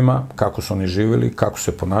sinovima, kako su oni živjeli, kako su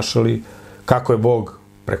se ponašali, kako je Bog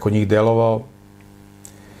preko njih delovao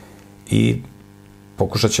i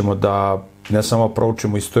pokušat ćemo da ne samo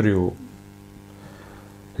proučimo istoriju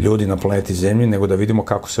ljudi na planeti Zemlji, nego da vidimo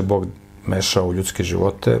kako se Bog mešao u ljudske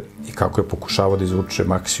živote i kako je pokušavao da izvuče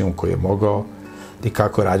maksimum koji je mogao i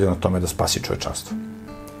kako je radio na tome da spasi čovečanstvo.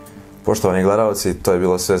 Poštovani gledalci, to je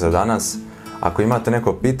bilo sve za danas. Ako imate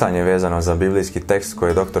neko pitanje vezano za biblijski tekst koji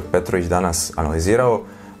je dr. Petrović danas analizirao,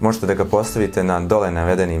 možete da ga postavite na dole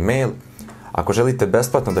navedeni mail. Ako želite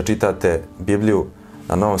besplatno da čitate Bibliju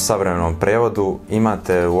na Novom savremenom prevodu.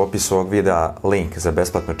 Imate u opisu ovog videa link za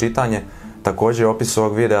besplatno čitanje. Također u opisu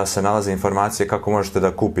ovog videa se nalaze informacije kako možete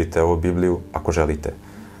da kupite ovu Bibliju ako želite.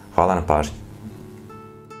 Hvala na pažnji.